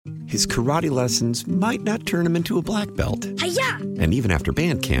his karate lessons might not turn him into a black belt. Hi-ya! And even after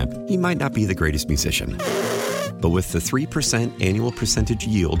band camp, he might not be the greatest musician. But with the 3% annual percentage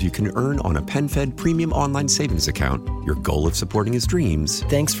yield you can earn on a PenFed premium online savings account, your goal of supporting his dreams...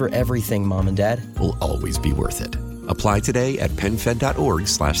 Thanks for everything, Mom and Dad. ...will always be worth it. Apply today at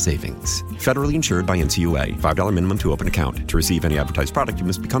PenFed.org/savings. Federally insured by NCUA. $5 minimum to open account. To receive any advertised product, you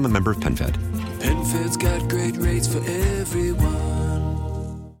must become a member of PenFed. PenFed's got great rates for everyone.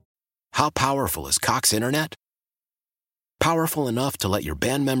 How powerful is Cox Internet? Powerful enough to let your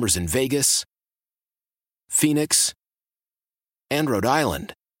band members in Vegas, Phoenix, and Rhode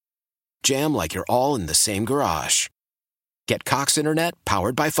Island jam like you're all in the same garage. Get Cox Internet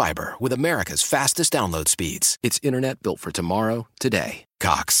powered by fiber with America's fastest download speeds. It's internet built for tomorrow, today.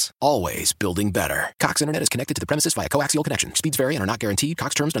 Cox, always building better. Cox Internet is connected to the premises via coaxial connection. Speeds vary and are not guaranteed.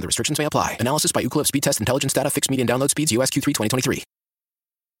 Cox terms and other restrictions may apply. Analysis by Ookla Speed Test Intelligence Data. Fixed median download speeds. US Q3 2023.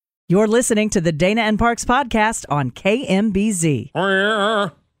 You're listening to the Dana and Parks podcast on KMBZ.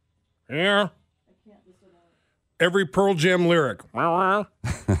 Oh, yeah. Every Pearl Jam lyric. And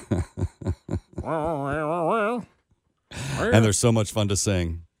they're so much fun to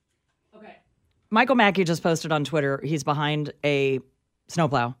sing. Okay. Michael Mackey just posted on Twitter. He's behind a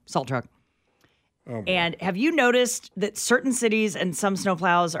snowplow, salt truck. Oh, and have you noticed that certain cities and some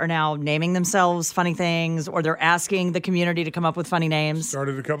snowplows are now naming themselves funny things, or they're asking the community to come up with funny names?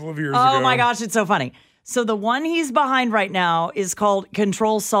 Started a couple of years ago. Oh my gosh, it's so funny. So the one he's behind right now is called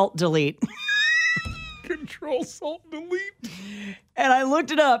Control Salt Delete. Control Salt Delete. And I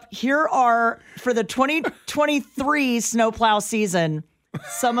looked it up. Here are, for the 2023 snowplow season,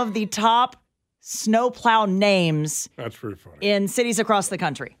 some of the top snowplow names. That's pretty funny. In cities across the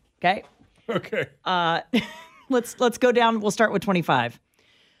country. Okay. Okay. Let's go down. We'll start with 25.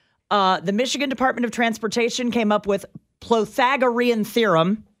 The Michigan Department of Transportation came up with Pythagorean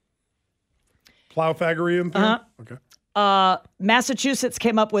theorem. Pythagorean theorem? Okay. Massachusetts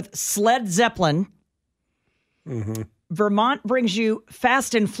came up with Sled Zeppelin. Mm-hmm. Vermont brings you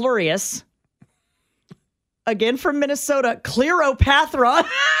Fast and Furious. Again from Minnesota, Cleopatra.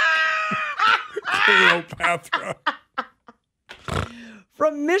 Cleopatra.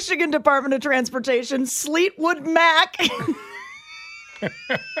 From Michigan Department of Transportation, Fleetwood Mac.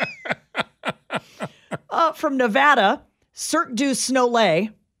 From Nevada, Cirque du Soleil.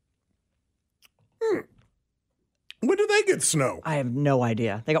 When do they get snow? I have no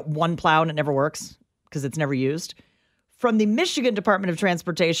idea. They got one plow and it never works because it's never used. From the Michigan Department of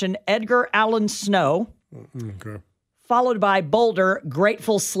Transportation, Edgar Allan Snow. Okay. Followed by Boulder,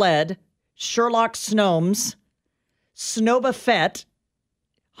 Grateful Sled, Sherlock Snomes, Snoba Fett,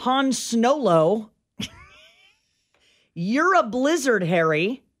 Han Snowlow, You're a Blizzard,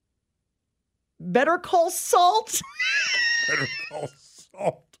 Harry, Better Call Salt, Better Call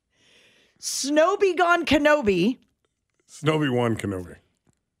Salt, Snow Be Gone Kenobi, Snowy One Kenobi,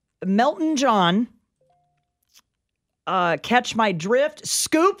 Melton John, Catch My Drift,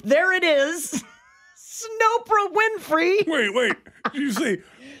 Scoop, there it is, Snopra Winfrey. Wait, did you say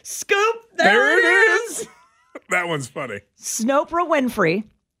Scoop, there it is. That one's funny. Snopra Winfrey,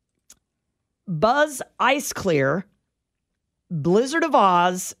 Buzz Ice Clear, Blizzard of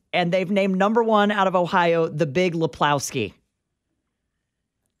Oz, and they've named number one out of Ohio, the Big Leplowski.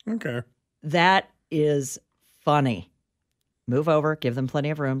 Okay. That is funny. Move over, give them plenty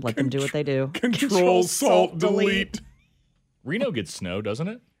of room, let them do what they do. Control Salt Delete. Reno gets snow, doesn't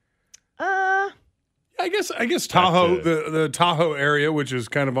it? I guess Tahoe, the Tahoe area, which is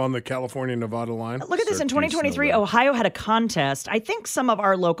kind of on the California-Nevada line. Look at this. In 2023, Ohio had a contest. I think some of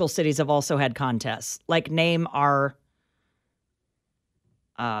our local cities have also had contests, like name our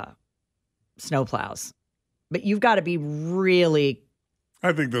snowplows. But you've got to be really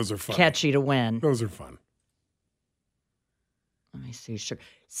I think those are fun. Catchy to win. Those are fun. Let me see.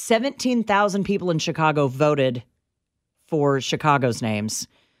 17,000 people in Chicago voted for Chicago's names.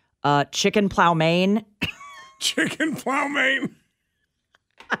 Chicken Plowmain. Chicken Plowmain.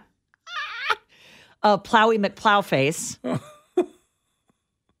 Plowy McPlowface.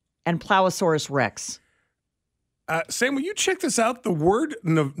 And Plowosaurus Rex. Sam, will you check this out?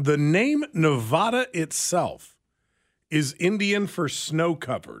 The name Nevada itself is Indian for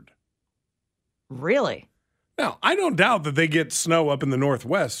snow-covered. Really? Now, I don't doubt that they get snow up in the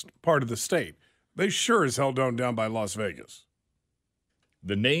northwest part of the state. They sure as hell don't down by Las Vegas.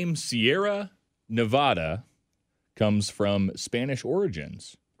 The name Sierra Nevada comes from Spanish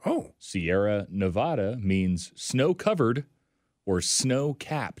origins. Oh. Sierra Nevada means snow-covered or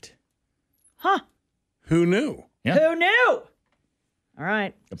snow-capped. Huh. Who knew? Yeah. Who knew? All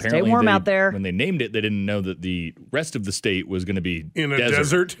right. Apparently Stay warm out there. When they named it, they didn't know that the rest of the state was going to be In a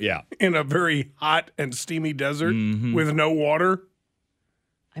desert? Yeah. In a very hot and steamy desert with no water?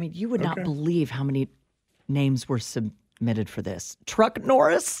 I mean, you would not believe how many names were submitted for this. Truck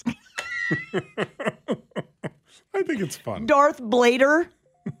Norris, I think it's fun. Darth Blader.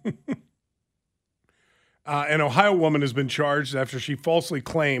 An Ohio woman has been charged after she falsely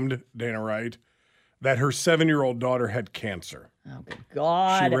claimed, Dana Wright, that her 7-year-old daughter had cancer. Oh, good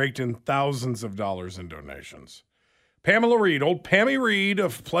God. She raked in thousands of dollars in donations. Pamela Reed, old Pammy Reed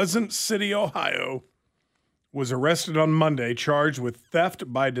of Pleasant City, Ohio, was arrested on Monday, charged with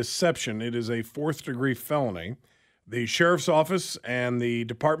theft by deception. It is a 4th-degree felony. The sheriff's office and the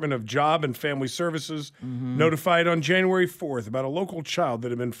Department of Job and Family Services notified on January 4th about a local child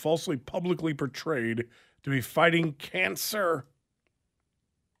that had been falsely publicly portrayed to be fighting cancer.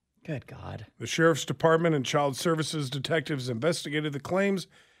 Good God. The Sheriff's Department and Child Services detectives investigated the claims,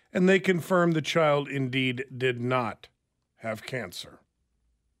 and they confirmed the child indeed did not have cancer.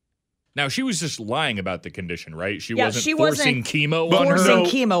 Now, she was just lying about the condition, right? She Yeah, wasn't she forcing wasn't chemo on her. forcing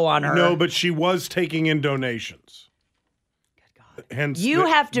chemo on her. No, but she was taking in donations. Good God. Hence, You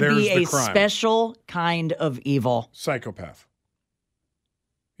have to there's be the a crime. special kind of evil. Psychopath.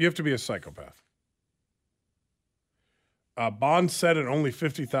 You have to be a psychopath. Bond set at only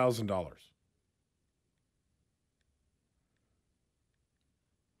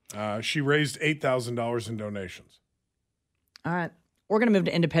 $50,000. She raised $8,000 in donations. All right. We're going to move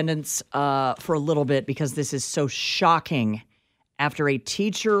to independence for a little bit because this is so shocking. After a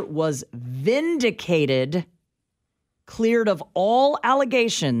teacher was vindicated, cleared of all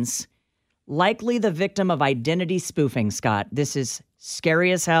allegations, likely the victim of identity spoofing, Scott. This is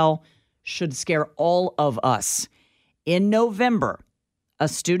scary as hell, should scare all of us. In November, a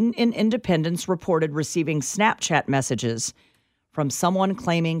student in Independence reported receiving Snapchat messages from someone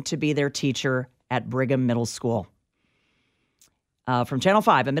claiming to be their teacher at Brigham Middle School. From Channel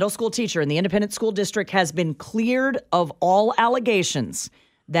 5, a middle school teacher in the Independent School District has been cleared of all allegations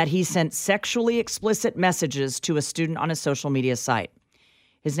that he sent sexually explicit messages to a student on a social media site.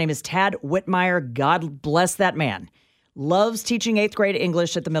 His name is Tad Whitmire. God bless that man. Loves teaching 8th grade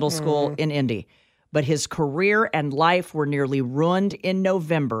English at the middle school in Indy. But his career and life were nearly ruined in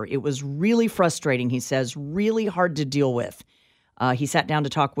November. It was really frustrating, he says, really hard to deal with. He sat down to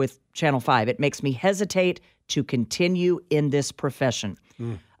talk with Channel 5. It makes me hesitate to continue in this profession.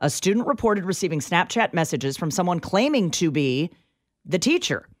 A student reported receiving Snapchat messages from someone claiming to be the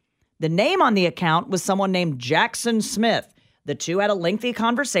teacher. The name on the account was someone named Jackson Smith. The two had a lengthy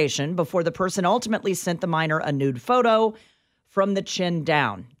conversation before the person ultimately sent the minor a nude photo from the chin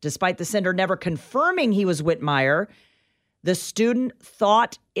down. Despite the sender never confirming he was Whitmire, the student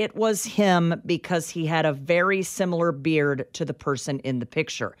thought it was him because he had a very similar beard to the person in the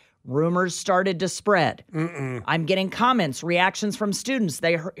picture. Rumors started to spread. I'm getting comments, reactions from students.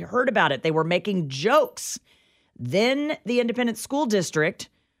 They heard about it. They were making jokes. Then the Independent School District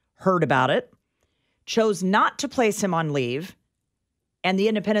heard about it, chose not to place him on leave, and the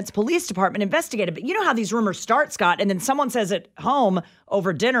Independence Police Department investigated. But you know how these rumors start, Scott, and then someone says at home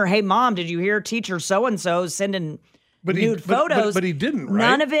over dinner, hey, Mom, did you hear teacher so-and-so sending nude photos? But he didn't, right?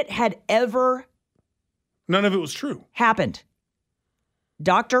 None of it had ever None of it was true. happened.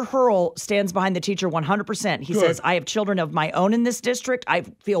 Dr. Hurl stands behind the teacher 100%. He says, I have children of my own in this district. I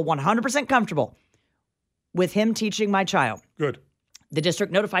feel 100% comfortable with him teaching my child. Good. The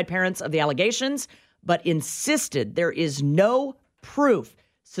district notified parents of the allegations, but insisted there is no proof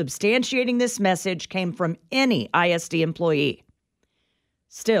substantiating this message came from any ISD employee.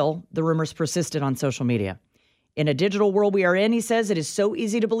 Still, the rumors persisted on social media. In a digital world we are in, he says, it is so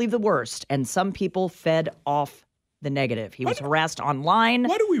easy to believe the worst, and some people fed off the negative. He was harassed online.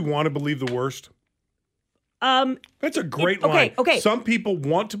 Why do we want to believe the worst? That's a great line. Okay. Some people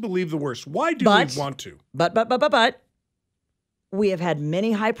want to believe the worst. Why do we want to? But we have had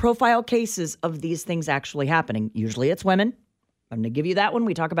many high-profile cases of these things actually happening. Usually it's women. I'm going to give you that one.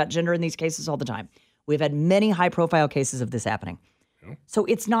 We talk about gender in these cases all the time. We've had many high-profile cases of this happening. Yeah. So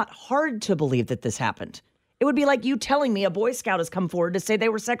it's not hard to believe that this happened. It would be like you telling me a Boy Scout has come forward to say they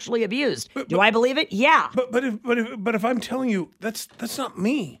were sexually abused. Do I believe it? Yeah. But if I'm telling you that's not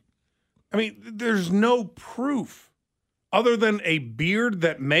me. I mean, there's no proof other than a beard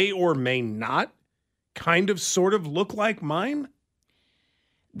that may or may not kind of sort of look like mine.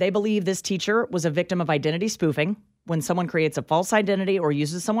 They believe this teacher was a victim of identity spoofing when someone creates a false identity or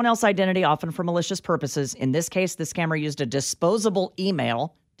uses someone else's identity, often for malicious purposes. In this case, the scammer used a disposable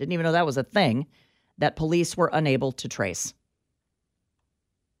email, didn't even know that was a thing, that police were unable to trace.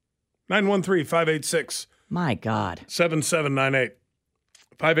 913-586. My God. 7798.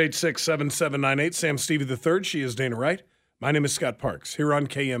 586-7798. Sam Stevie III. She is Dana Wright. My name is Scott Parks here on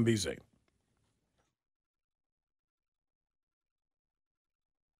KMBZ.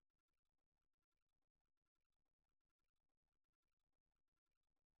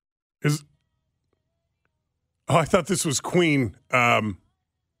 I thought this was Queen. What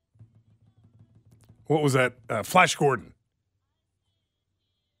was that? Flash Gordon.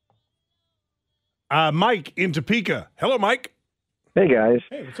 Mike in Topeka. Hello, Mike. Hey, guys.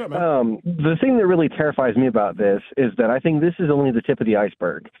 Hey, what's up, man? The thing that really terrifies me about this is that I think this is only the tip of the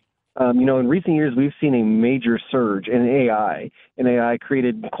iceberg. In recent years, we've seen a major surge in AI, and AI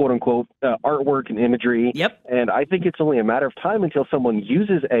created, quote-unquote, artwork and imagery. Yep. And I think it's only a matter of time until someone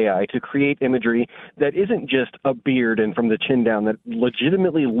uses AI to create imagery that isn't just a beard and from the chin down, that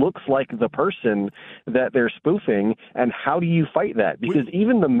legitimately looks like the person that they're spoofing. And how do you fight that? Because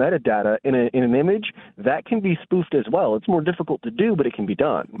even the metadata in an image, that can be spoofed as well. It's more difficult to do, but it can be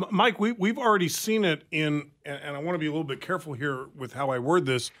done. Mike, we've already seen it in, and I want to be a little bit careful here with how I word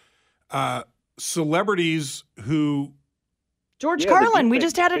this, celebrities who George Carlin, we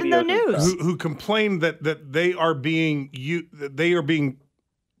just had it in the news. Who complain that they are being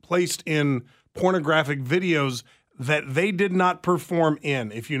placed in pornographic videos that they did not perform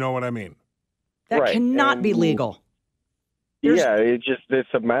in, if you know what I mean. That cannot be legal.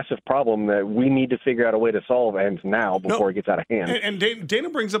 It's a massive problem that we need to figure out a way to solve, and now before it gets out of hand. And Dana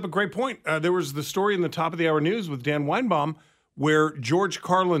brings up a great point. There was the story in the top of the hour news with Dan Weinbaum where George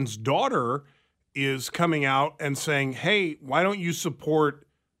Carlin's daughter is coming out and saying, hey, why don't you support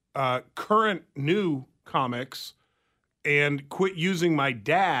current new comics and quit using my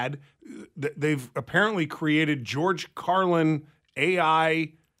dad? They've apparently created George Carlin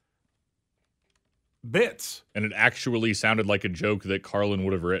AI bits. And it actually sounded like a joke that Carlin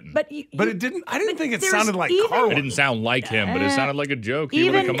would have written. But it didn't. I didn't think it sounded like Carlin. It didn't sound like him, but it sounded like a joke he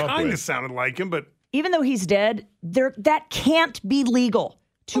would have come up with. Kind of sounded like him, but even though he's dead, that can't be legal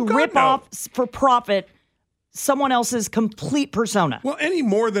to rip off for profit someone else's complete persona. Well, any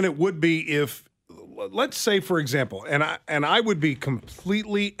more than it would be if, let's say, for example, and I would be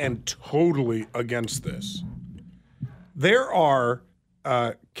completely and totally against this. There are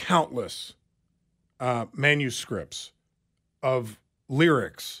countless manuscripts of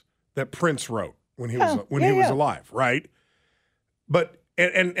lyrics that Prince wrote when he was alive, right? But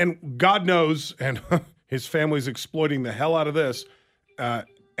and God knows, and his family's exploiting the hell out of this.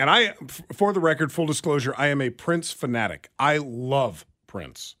 And I, for the record, full disclosure, I am a Prince fanatic. I love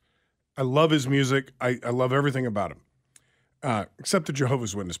Prince. I love his music. I love everything about him, except the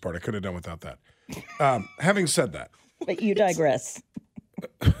Jehovah's Witness part. I could have done without that. Having said that. But you digress.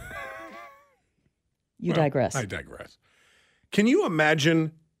 You digress. I digress. Can you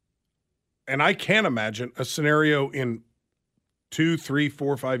imagine, and I can imagine, a scenario in 2, 3,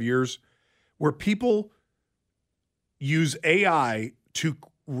 4, 5 years where people use AI to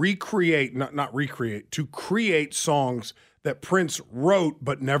recreate, not recreate, to create songs that Prince wrote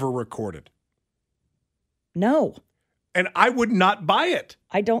but never recorded? No. And I would not buy it.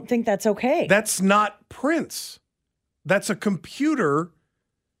 I don't think that's okay. That's not Prince. That's a computer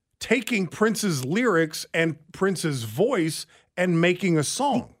taking Prince's lyrics and Prince's voice and making a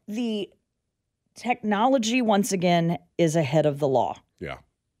song. The technology, once again, is ahead of the law. Yeah.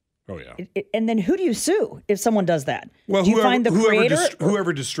 Oh, yeah. And then who do you sue if someone does that? Well, do you find the creator?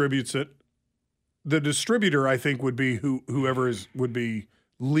 Whoever distributes it. The distributor, I think, would be whoever would be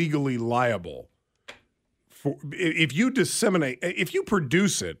legally liable. If you disseminate, if you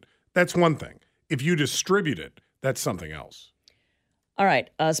produce it, that's one thing. If you distribute it, that's something else. All right.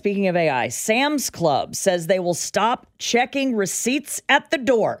 Speaking of AI, Sam's Club says they will stop checking receipts at the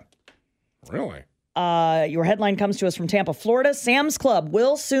door. Really? Your headline comes to us from Tampa, Florida. Sam's Club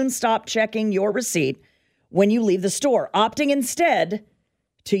will soon stop checking your receipt when you leave the store, opting instead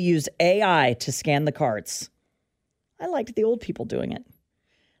to use AI to scan the cards. I liked the old people doing it.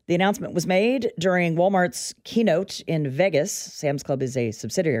 The announcement was made during Walmart's keynote in Vegas. Sam's Club is a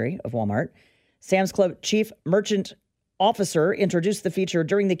subsidiary of Walmart. Sam's Club Chief Merchant Officer introduced the feature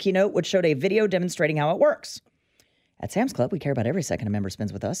during the keynote, which showed a video demonstrating how it works. At Sam's Club, we care about every second a member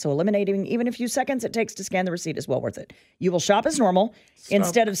spends with us, so eliminating even a few seconds it takes to scan the receipt is well worth it. You will shop as normal.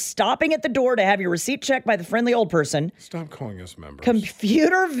 Instead of stopping at the door to have your receipt checked by the friendly old person. Stop calling us members.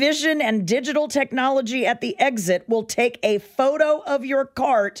 Computer vision and digital technology at the exit will take a photo of your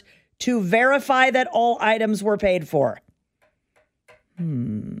cart to verify that all items were paid for.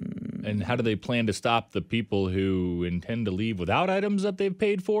 And how do they plan to stop the people who intend to leave without items that they've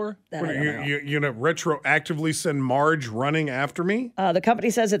paid for? You know, retroactively send Marge running after me? The company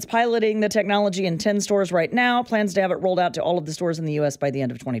says it's piloting the technology in 10 stores right now. Plans to have it rolled out to all of the stores in the U.S. by the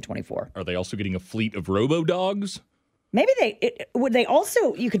end of 2024. Are they also getting a fleet of robo-dogs? Maybe would they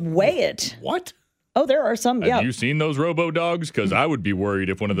also, you could weigh it. What? Oh, there are some, yeah. Have you seen those robo-dogs? Because I would be worried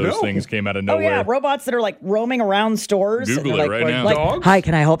if one of those things came out of nowhere. Oh, yeah, robots that are like roaming around stores. Google it right now. Like, dogs? hi,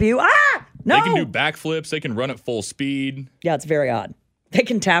 can I help you? Ah, no. They can do backflips. They can run at full speed. Yeah, it's very odd. They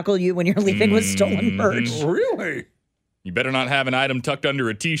can tackle you when you're leaving with stolen merch. Really? You better not have an item tucked under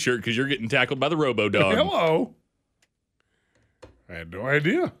a T-shirt because you're getting tackled by the robo-dog. Hello. I had no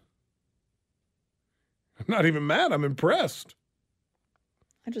idea. I'm not even mad. I'm impressed.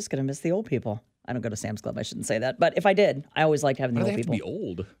 I'm just going to miss the old people. I don't go to Sam's Club. I shouldn't say that. But if I did, I always liked having the Why do old they have people. to be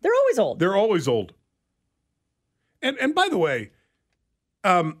old? They're always old. They're always old. And by the way,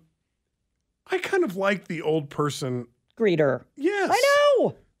 I kind of like the old person. Greeter. Yes. I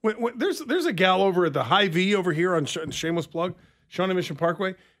know. When there's a gal over at the Hy-Vee over here on shameless plug, Shawnee Mission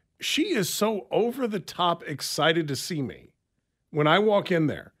Parkway. She is so over the top excited to see me when I walk in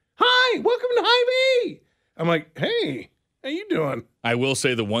there. Hi, welcome to Hy-Vee. I'm like, hey, how you doing? I will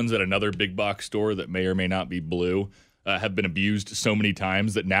say the ones at another big box store that may or may not be blue have been abused so many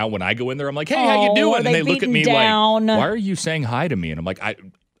times that now when I go in there, I'm like, hey, how you doing? And they look at me down? like, why are you saying hi to me? And I'm like, I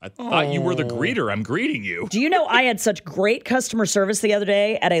thought you were the greeter. I'm greeting you. Do you know I had such great customer service the other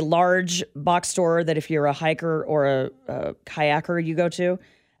day at a large box store that if you're a hiker or a kayaker you go to,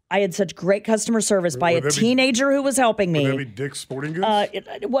 I had such great customer service by a teenager who was helping me. Would that be Dick's Sporting Goods?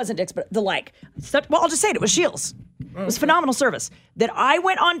 It wasn't Dick's, but the like. Well, I'll just say it. It was Shields. It was phenomenal service. That I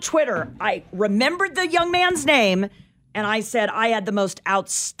went on Twitter. I remembered the young man's name, and I said I had the most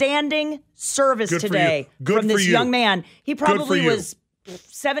outstanding service today from this young man. He probably was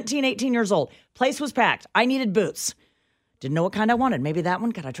 17, 18 years old. Place was packed. I needed boots. Didn't know what kind I wanted. Maybe that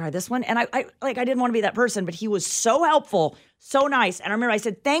one. Could I try this one? And I didn't want to be that person, but he was so helpful, so nice. And I remember I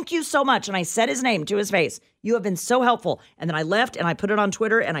said, thank you so much. And I said his name to his face. You have been so helpful. And then I left and I put it on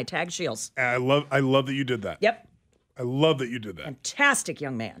Twitter and I tagged Shields. I love that you did that. Yep. I love that you did that. Fantastic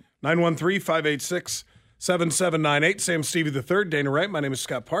young man. 913-586-7798. Sam Stevie III, Dana Wright. My name is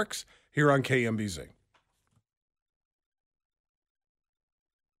Scott Parks here on KMBZ.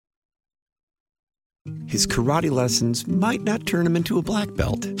 His karate lessons might not turn him into a black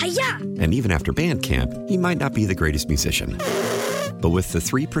belt. Hi-ya! And even after band camp, he might not be the greatest musician. But with the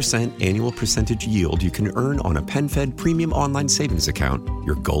 3% annual percentage yield you can earn on a PenFed premium online savings account,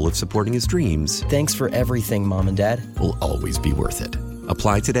 your goal of supporting his dreams Thanks for everything, Mom and Dad. will always be worth it.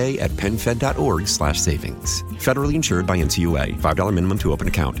 Apply today at PenFed.org/savings. Federally insured by NCUA. $5 minimum to open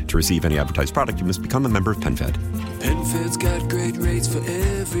account. To receive any advertised product, you must become a member of PenFed. PenFed's got great rates for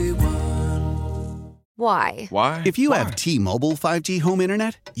everyone. Why? Why? If you have T-Mobile 5G home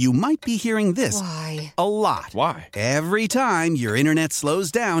internet, you might be hearing this Why? a lot. Why? Every time your internet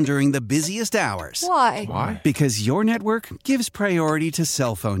slows down during the busiest hours. Why? Why? Because your network gives priority to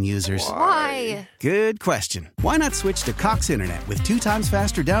cell phone users. Why? Good question. Why not switch to Cox Internet with 2 times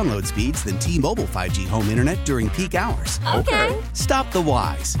faster download speeds than T-Mobile 5G home internet during peak hours? Okay. Stop the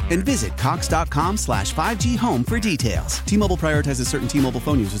whys and visit cox.com/5G home for details. T-Mobile prioritizes certain T-Mobile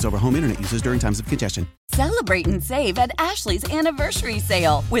phone users over home internet users during times of congestion. Celebrate and save at Ashley's Anniversary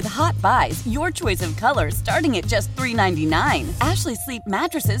Sale. With Hot Buys, your choice of colors starting at just $3.99. Ashley Sleep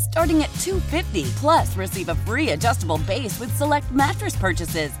mattresses starting at $2.50. Plus, receive a free adjustable base with select mattress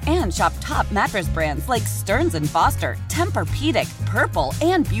purchases. And shop top mattress brands like Stearns & Foster, Tempur-Pedic, Purple,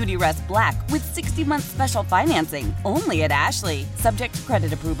 and Beautyrest Black with 60-month special financing. Only at Ashley. Subject to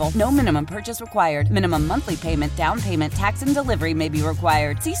credit approval. No minimum purchase required. Minimum monthly payment, down payment, tax, and delivery may be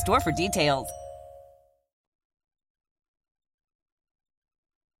required. See store for details.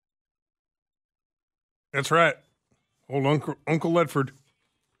 That's right. Old Uncle Ledford.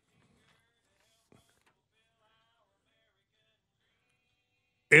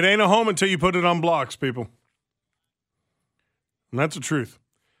 It ain't a home until you put it on blocks, people. And that's the truth.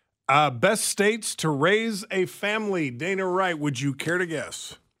 Best states to raise a family. Dana Wright, would you care to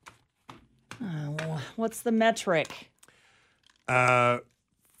guess? What's the metric?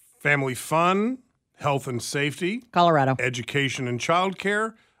 Family fun, health and safety, Colorado. education and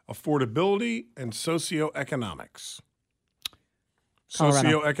childcare, affordability, and socioeconomics.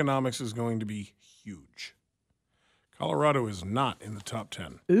 Colorado. Socioeconomics is going to be huge. Colorado is not in the top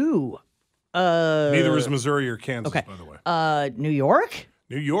 10. Ooh. Neither is Missouri or Kansas, by the way. New York?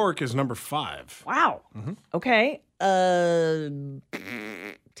 New York is number 5. Wow. Mm-hmm. Okay.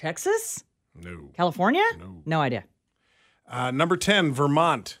 Texas? No. California? No. No idea. Number 10,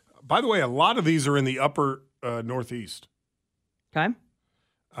 Vermont. By the way, a lot of these are in the upper Northeast. Okay.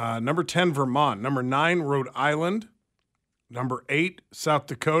 Number 10, Vermont. Number 9, Rhode Island. Number 8, South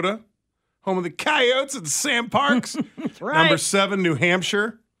Dakota. Home of the Coyotes and Sam Parks. That's right. Number 7, New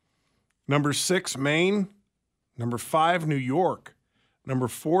Hampshire. Number 6, Maine. Number 5, New York. Number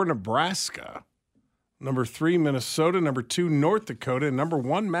 4, Nebraska. Number 3, Minnesota. Number 2, North Dakota. And number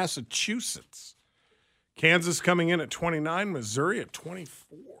 1, Massachusetts. Kansas coming in at 29, Missouri at 24.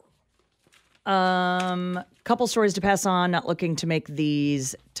 Couple stories to pass on, not looking to make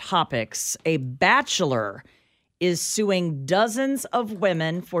these topics. A bachelor is suing dozens of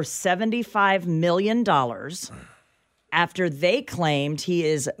women for $75 million after they claimed he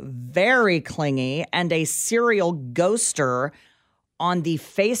is very clingy and a serial ghoster on the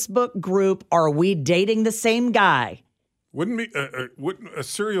Facebook group, Are We Dating the Same Guy? Wouldn't a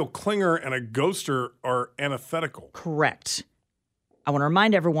serial clinger and a ghoster are antithetical? Correct. I want to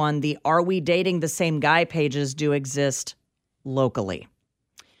remind everyone the Are We Dating the Same Guy pages do exist locally.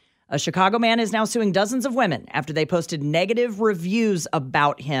 A Chicago man is now suing dozens of women after they posted negative reviews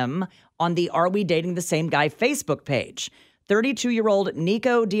about him on the Are We Dating the Same Guy Facebook page. 32-year-old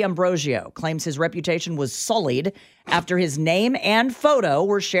Nico D'Ambrosio claims his reputation was sullied after his name and photo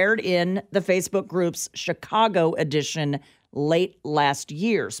were shared in the Facebook group's Chicago edition late last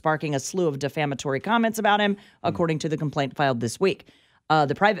year, sparking a slew of defamatory comments about him, according to the complaint filed this week.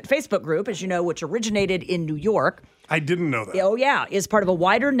 The private Facebook group, as you know, which originated in New York. I didn't know that. Oh, yeah, is part of a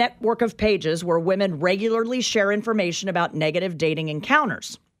wider network of pages where women regularly share information about negative dating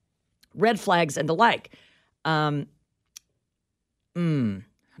encounters, red flags, and the like. How do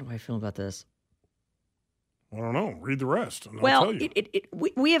I feel about this? I don't know. Read the rest. And Well, I'll tell you.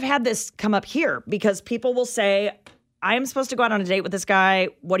 we have had this come up here because people will say, I am supposed to go out on a date with this guy.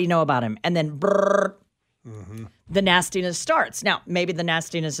 What do you know about him? And then the nastiness starts. Now, maybe the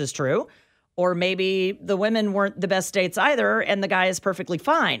nastiness is true, or maybe the women weren't the best dates either, and the guy is perfectly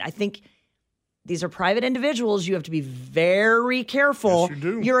fine. I think these are private individuals. You have to be very careful. Yes, you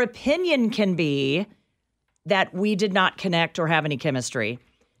do. Your opinion can be that we did not connect or have any chemistry.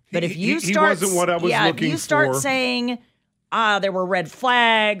 But if you he start, wasn't what I was looking if you start for. saying, there were red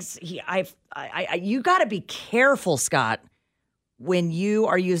flags, you got to be careful, Scott, when you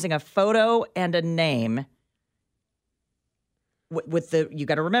are using a photo and a name. You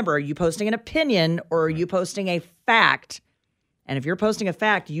got to remember, are you posting an opinion or are you posting a fact? And if you're posting a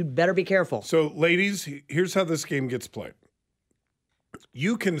fact, you'd better be careful. So, ladies, here's how this game gets played.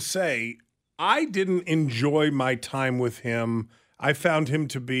 You can say, I didn't enjoy my time with him. I found him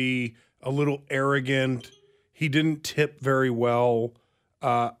to be a little arrogant. He didn't tip very well.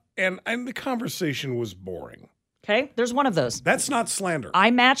 And the conversation was boring. Okay, there's one of those. That's not slander. I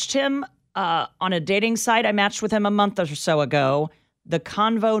matched him on a dating site. I matched with him a month or so ago. The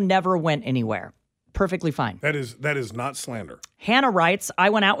convo never went anywhere. Perfectly fine. That is not slander. Hannah writes, I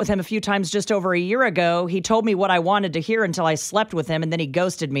went out with him a few times just over a year ago. He told me what I wanted to hear until I slept with him, and then he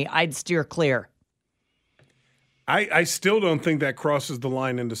ghosted me. I'd steer clear. I still don't think that crosses the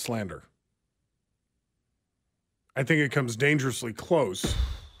line into slander. I think it comes dangerously close.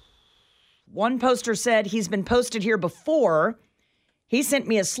 One poster said he's been posted here before. He sent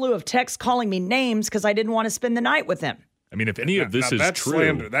me a slew of texts calling me names because I didn't want to spend the night with him. I mean, if any of this is that's true,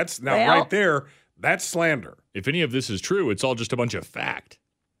 slander. Right there. That's slander. If any of this is true, it's all just a bunch of fact,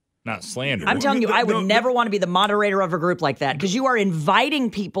 not slander. I'm telling you, I would never want to be the moderator of a group like that because you are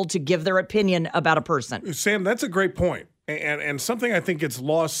inviting people to give their opinion about a person. Sam, that's a great point. And something I think gets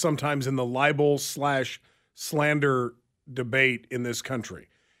lost sometimes in the libel/slander debate in this country.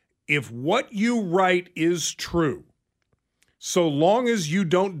 If what you write is true, so long as you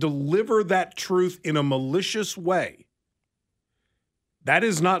don't deliver that truth in a malicious way, that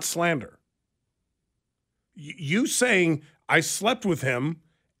is not slander. You saying, I slept with him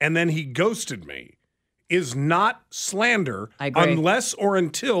and then he ghosted me is not slander unless or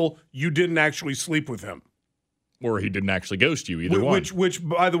until you didn't actually sleep with him. Or he didn't actually ghost you, either one. Which,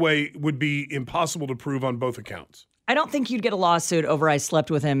 by the way, would be impossible to prove on both accounts. I don't think you'd get a lawsuit over I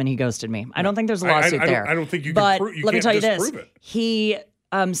slept with him and he ghosted me. I don't think there's a lawsuit there. I don't think you but can prove it. Let me tell you this. He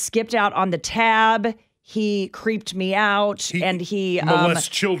skipped out on the tab. He creeped me out. And he molests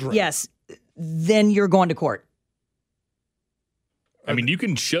children. Yes. Then you're going to court. I mean, you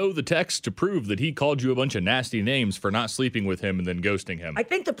can show the text to prove that he called you a bunch of nasty names for not sleeping with him and then ghosting him. I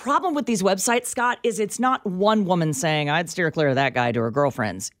think the problem with these websites, Scott, is it's not one woman saying, I'd steer clear of that guy to her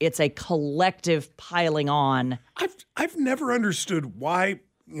girlfriends. It's a collective piling on. I've never understood why,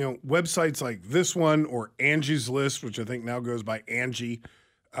 websites like this one or Angie's List, which I think now goes by Angie,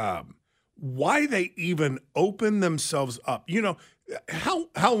 why they even open themselves up. You know,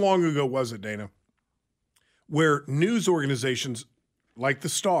 how long ago was it, Dana, where news organizations like the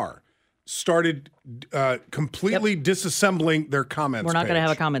Star started completely disassembling their comments? We're not going to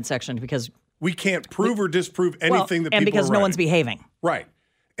have a comment section because we can't prove or disprove anything that people and because are no writing. one's behaving. Right.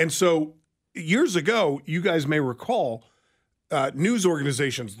 And so years ago, you guys may recall, news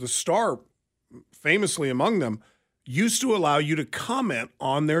organizations, the Star famously among them, used to allow you to comment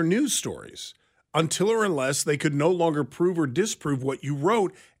on their news stories until or unless they could no longer prove or disprove what you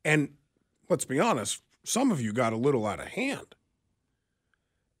wrote. And let's be honest, some of you got a little out of hand.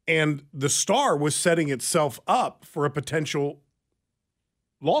 And the Star was setting itself up for a potential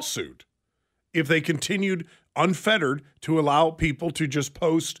lawsuit if they continued unfettered to allow people to just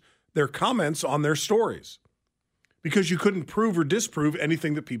post their comments on their stories because you couldn't prove or disprove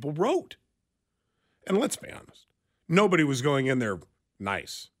anything that people wrote. And let's be honest, nobody was going in there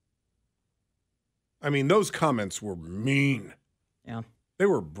nice. I mean, those comments were mean. Yeah. They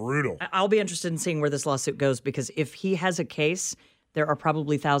were brutal. I'll be interested in seeing where this lawsuit goes because if he has a case, there are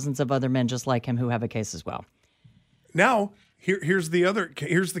probably thousands of other men just like him who have a case as well. Now, here's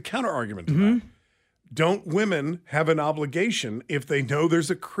the counter argument to that. Don't women have an obligation if they know there's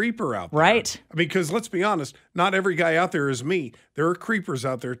a creeper out there? Right. Because let's be honest, not every guy out there is me. There are creepers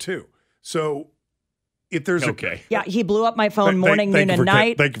out there too. So if there's Yeah, he blew up my phone morning, noon, and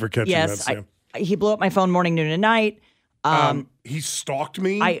night. Thank you for catching that, Sam. He blew up my phone morning, noon, and night. He stalked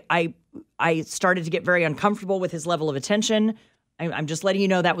me. I started to get very uncomfortable with his level of attention. I'm just letting you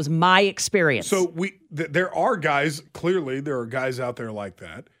know that was my experience. So there are guys, clearly there are guys out there like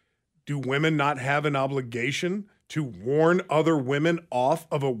that. Do women not have an obligation to warn other women off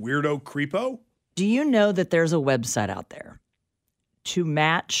of a weirdo creepo? Do you know that there's a website out there to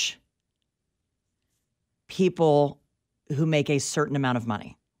match people who make a certain amount of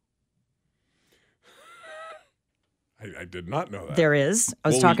money? I did not know that. There is. I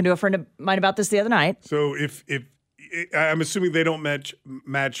was talking to a friend of mine about this the other night. So if I'm assuming they don't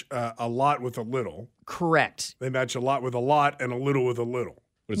match a lot with a little. Correct. They match a lot with a lot and a little with a little.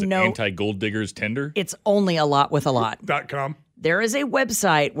 What is it, Anti-Gold Diggers Tinder? It's only a lot with a lot. .com. There is a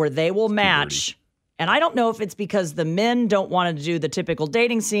website where they will match, and I don't know if it's because the men don't want to do the typical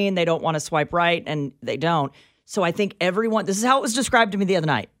dating scene, they don't want to swipe right, and they don't. So I think everyone, this is how it was described to me the other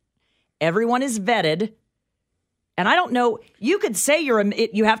night. Everyone is vetted. And I don't know, you could say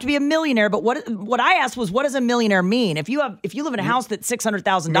you have to be a millionaire, but what I asked was, what does a millionaire mean? If you live in a house that's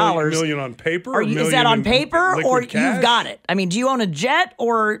 $600,000, million on paper, is that on paper or cash? You've got it? I mean, do you own a jet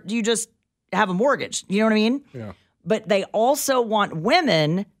or do you just have a mortgage? You know what I mean? Yeah. But they also want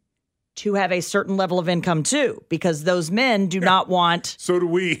women to have a certain level of income too, because those men do not want. So do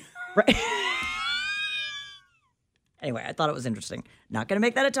we. Right. Anyway, I thought it was interesting. Not going to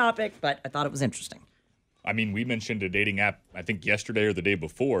make that a topic, but I thought it was interesting. I mean, we mentioned a dating app, I think yesterday or the day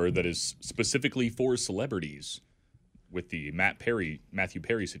before, that is specifically for celebrities with the Matthew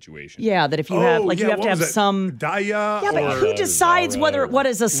Perry situation. Yeah, that if you have, you have to have some. Daya. Yeah, but who decides what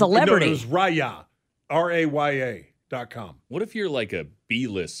is a celebrity? No, it was Raya, RAYA.com. What if you're like a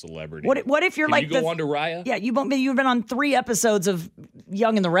B-list celebrity? What if you're Can like you go on to Raya? Yeah, you've been on 3 episodes of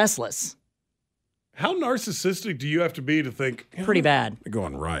Young and the Restless. How narcissistic do you have to be to think? Pretty bad. I go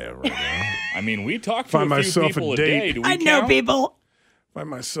on Raya right now. I mean, we talk to a few people a day. Do we know count? people. Find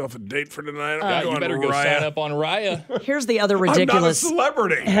myself a date for tonight. You better go sign up on Raya. Here's the other ridiculous I'm not a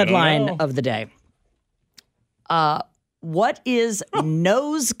celebrity. Headline of the day. What is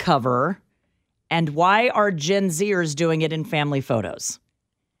nose cover and why are Gen Zers doing it in family photos?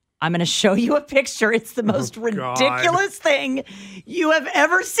 I'm going to show you a picture. It's the most ridiculous thing you have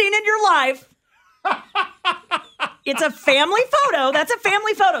ever seen in your life. It's a family photo. That's a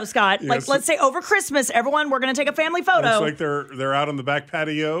family photo, Scott. Yes. Like, let's say over Christmas, everyone, we're going to take a family photo. Looks like they're out on the back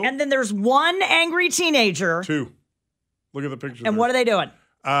patio. And then there's one angry teenager. 2. Look at the picture. And what are they doing?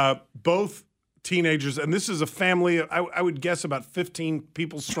 Both teenagers, and this is a family, I would guess about 15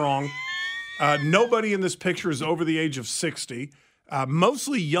 people strong. Nobody in this picture is over the age of 60.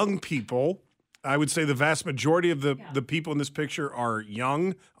 Mostly young people. I would say the vast majority of the people in this picture are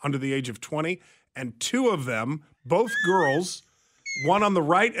young, under the age of 20. And 2 of them, both girls, one on the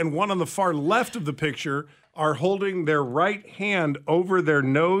right and one on the far left of the picture, are holding their right hand over their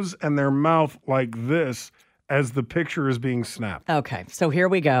nose and their mouth like this as the picture is being snapped. Okay, so here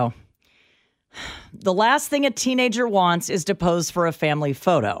we go. The last thing a teenager wants is to pose for a family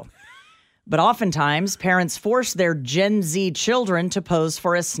photo. But oftentimes, parents force their Gen Z children to pose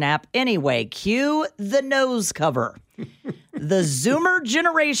for a snap anyway. Cue the nose cover. The Zoomer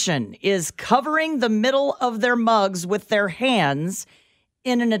generation is covering the middle of their mugs with their hands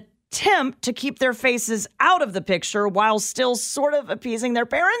in an attempt to keep their faces out of the picture while still sort of appeasing their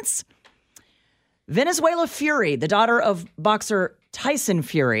parents. Venezuela Fury, the daughter of boxer Tyson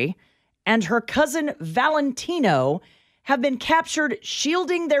Fury, and her cousin Valentino have been captured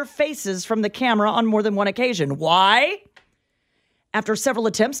shielding their faces from the camera on more than one occasion. Why? After several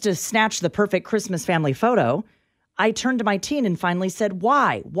attempts to snatch the perfect Christmas family photo, I turned to my teen and finally said,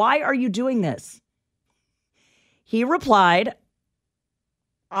 "Why? Why are you doing this?" He replied,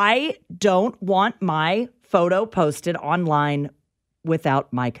 "I don't want my photo posted online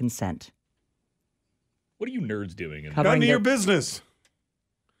without my consent." What are you nerds doing? None of your business.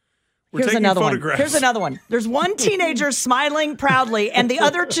 We're Here's taking another one. photographs. Here's another one. There's one teenager smiling proudly, and the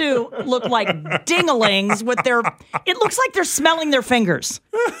other two look like dinglings with their. It looks like they're smelling their fingers.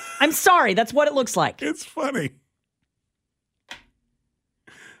 I'm sorry, that's what it looks like. It's funny.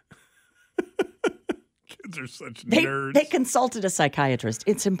 Kids are such nerds. They consulted a psychiatrist.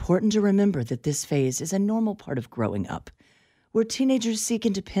 It's important to remember that this phase is a normal part of growing up, where teenagers seek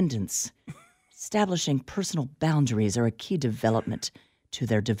independence. Establishing personal boundaries are a key development to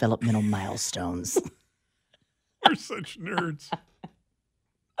their developmental milestones. We're such nerds.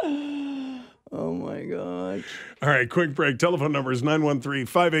 Oh, my gosh. All right, quick break. Telephone number is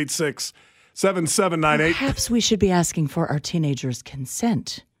 913-586-7798. Perhaps we should be asking for our teenagers'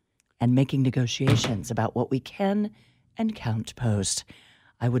 consent and making negotiations about what we can and can't post.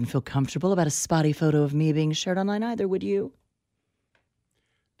 I wouldn't feel comfortable about a spotty photo of me being shared online either, would you?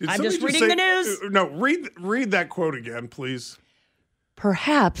 I'm just reading the news. No, read that quote again, please.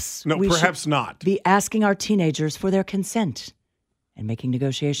 Perhaps No, we perhaps should not. be asking our teenagers for their consent and making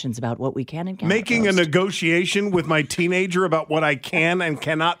negotiations about what we can and cannot Making post. a negotiation with my teenager about what I can and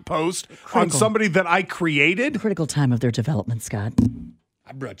cannot post on Critical. somebody that I created? Critical time of their development, Scott.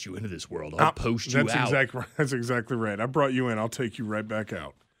 I brought you into this world. I'll post you That's out. That's exactly right. I brought you in. I'll take you right back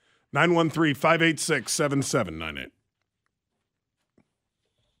out. 913-586-7798.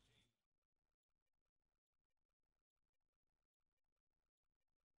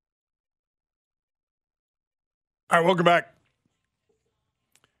 All right, welcome back.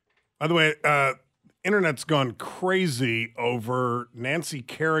 By the way, internet's gone crazy over Nancy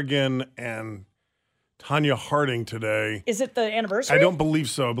Kerrigan and Tanya Harding today. Is it the anniversary? I don't believe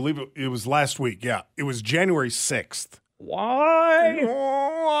so. I believe it was last week. Yeah, it was January 6th. Why?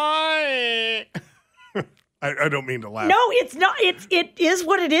 Why? I don't mean to laugh. No, it's not. It is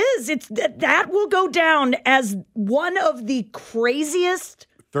what it is. It's that will go down as one of the craziest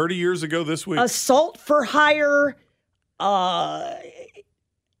 30 years ago this week. assault for hire,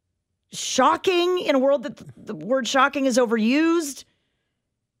 shocking in a world that the word shocking is overused.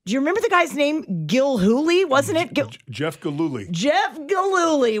 Do you remember the guy's name? Gilhooly, wasn't it? Jeff Gillooly. Jeff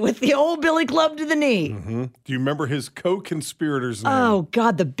Gillooly with the old Billy Club to the knee. Mm-hmm. Do you remember his co-conspirator's name? Oh,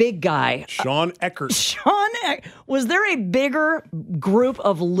 God, the big guy. Sean Eckert. Was there a bigger group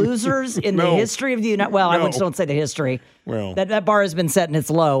of losers in the history of the United? Well, I No. just don't say the history. Well, That bar has been set and it's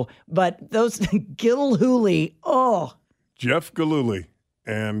low. But those Gilhooly, oh. Jeff Gillooly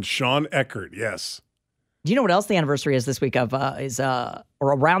and Sean Eckert, yes. Do you know what else the anniversary is this week of, or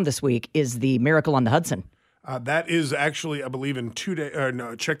around this week, is the Miracle on the Hudson? That is actually, I believe, in 2 days.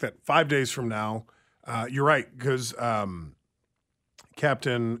 No, check that. 5 days from now. You're right, because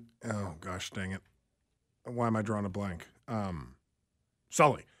Captain, oh gosh, dang it. Why am I drawing a blank?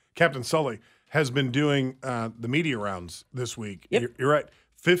 Sully. Captain Sully has been doing the media rounds this week. Yep. You're right.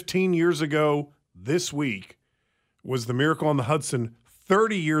 15 years ago this week was the Miracle on the Hudson.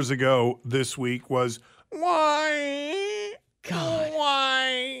 30 years ago this week was why? God.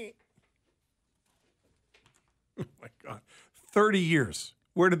 Why? Oh, my God. 30 years.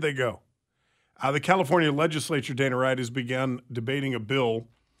 Where did they go? The California legislature, Dana Wright, has begun debating a bill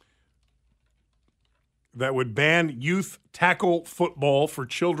that would ban youth tackle football for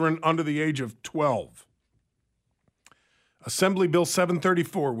children under the age of 12. Assembly Bill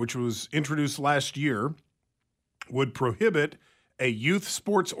 734, which was introduced last year, would prohibit a youth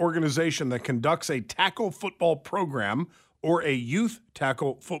sports organization that conducts a tackle football program or a youth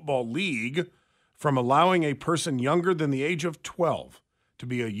tackle football league from allowing a person younger than the age of 12 to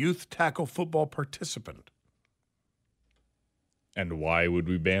be a youth tackle football participant. And why would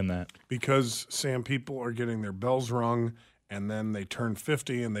we ban that? Because, Sam, people are getting their bells rung and then they turn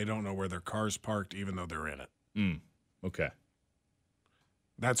 50 and they don't know where their car's parked even though they're in it. Okay.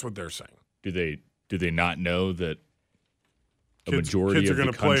 That's what they're saying. Do they not know that a Kids majority are of the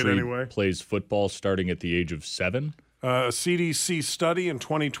gonna play it country anyway. plays football starting at the age of 7? A CDC study in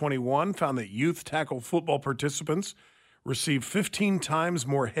 2021 found that youth tackle football participants receive 15 times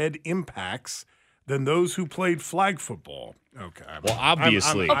more head impacts than those who played flag football. Okay. Well,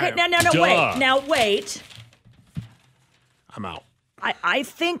 obviously. Okay, now wait. I'm out. I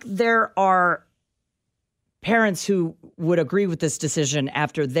think there are parents who would agree with this decision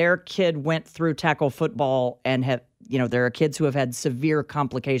after their kid went through tackle football and there are kids who have had severe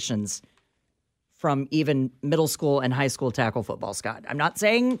complications from even middle school and high school tackle football, Scott. I'm not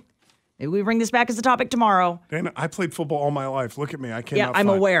saying maybe we bring this back as a topic tomorrow. Dana, I played football all my life. Look at me. I cannot Yeah, I'm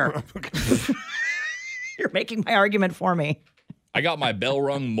aware. You're making my argument for me. I got my bell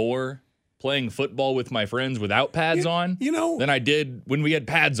rung more playing football with my friends without pads on than I did when we had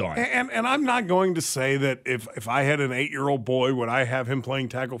pads on. And I'm not going to say that if I had an 8-year-old boy, would I have him playing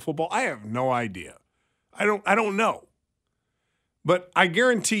tackle football? I have no idea. I don't know. But I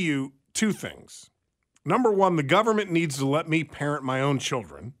guarantee you two things. Number one, the government needs to let me parent my own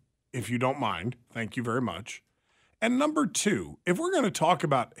children, if you don't mind. Thank you very much. And number two, if we're going to talk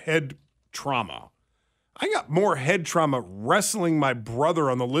about head trauma, I got more head trauma wrestling my brother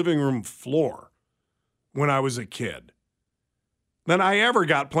on the living room floor when I was a kid than I ever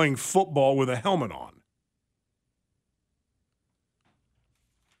got playing football with a helmet on.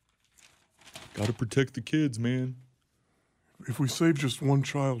 Got to protect the kids, man. If we save just one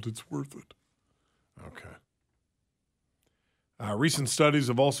child, it's worth it. Okay. Recent studies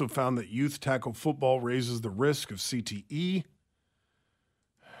have also found that youth tackle football raises the risk of CTE.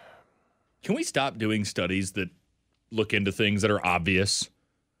 Can we stop doing studies that look into things that are obvious?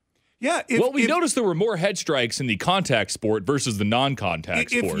 Yeah. We noticed there were more head strikes in the contact sport versus the non-contact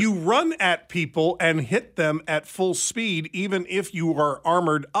sport. If you run at people and hit them at full speed, even if you are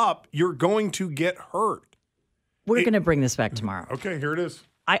armored up, you're going to get hurt. We're going to bring this back tomorrow. Okay, here it is.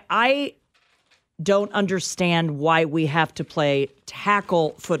 I don't understand why we have to play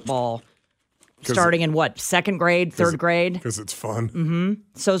tackle football starting in what, second grade, third grade? Because it's fun. Mm-hmm.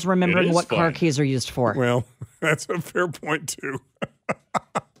 So's remembering what fun. car keys are used for. Well, that's a fair point, too.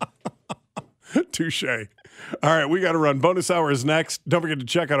 Touche. All right, we got to run. Bonus hour is next. Don't forget to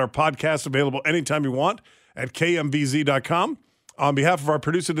check out our podcast, available anytime you want at kmbz.com. On behalf of our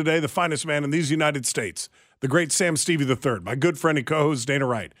producer today, the finest man in these United States, the great Sam Stevie III, my good friend and co-host Dana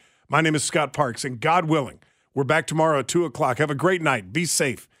Wright. My name is Scott Parks, and God willing, we're back tomorrow at 2 o'clock. Have a great night. Be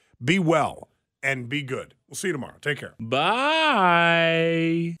safe, be well, and be good. We'll see you tomorrow. Take care.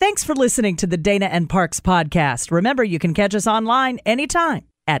 Bye. Thanks for listening to the Dana and Parks podcast. Remember, you can catch us online anytime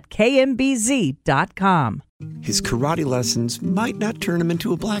at kmbz.com. His karate lessons might not turn him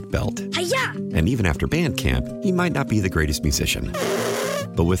into a black belt. Hi-ya! And even after band camp, he might not be the greatest musician.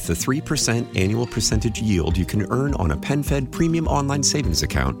 But with the 3% annual percentage yield you can earn on a PenFed premium online savings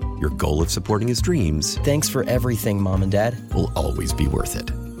account, your goal of supporting his dreams Thanks for everything, Mom and Dad. will always be worth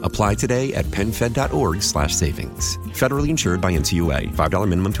it. Apply today at PenFed.org/savings. Federally insured by NCUA. $5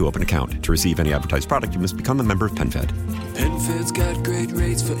 minimum to open account. To receive any advertised product, you must become a member of PenFed. PenFed's got great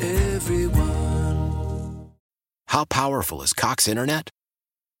rates for everyone. How powerful is Cox Internet?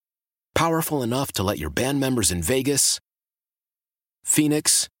 Powerful enough to let your band members in Vegas,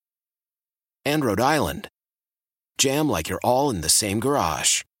 Phoenix, and Rhode Island jam like you're all in the same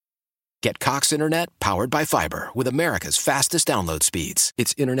garage. Get Cox Internet powered by fiber with America's fastest download speeds.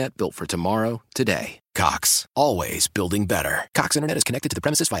 It's internet built for tomorrow, today. Cox, always building better. Cox Internet is connected to the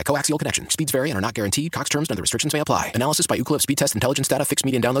premises via coaxial connection. Speeds vary and are not guaranteed. Cox terms and other restrictions may apply. Analysis by Ookla Speed Test Intelligence Data. Fixed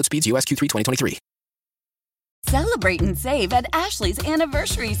median download speeds. US Q3 2023. Celebrate and save at Ashley's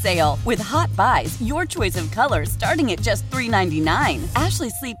Anniversary Sale. With Hot Buys, your choice of colors starting at just $3.99. Ashley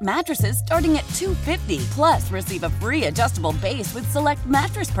Sleep mattresses starting at $2.50. Plus, receive a free adjustable base with select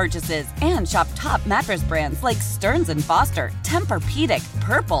mattress purchases. And shop top mattress brands like Stearns & Foster, Tempur-Pedic,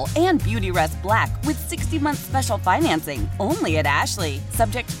 Purple, and Beautyrest Black with 60-month special financing. Only at Ashley.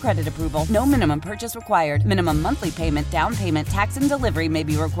 Subject to credit approval. No minimum purchase required. Minimum monthly payment, down payment, tax, and delivery may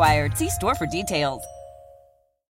be required. See store for details.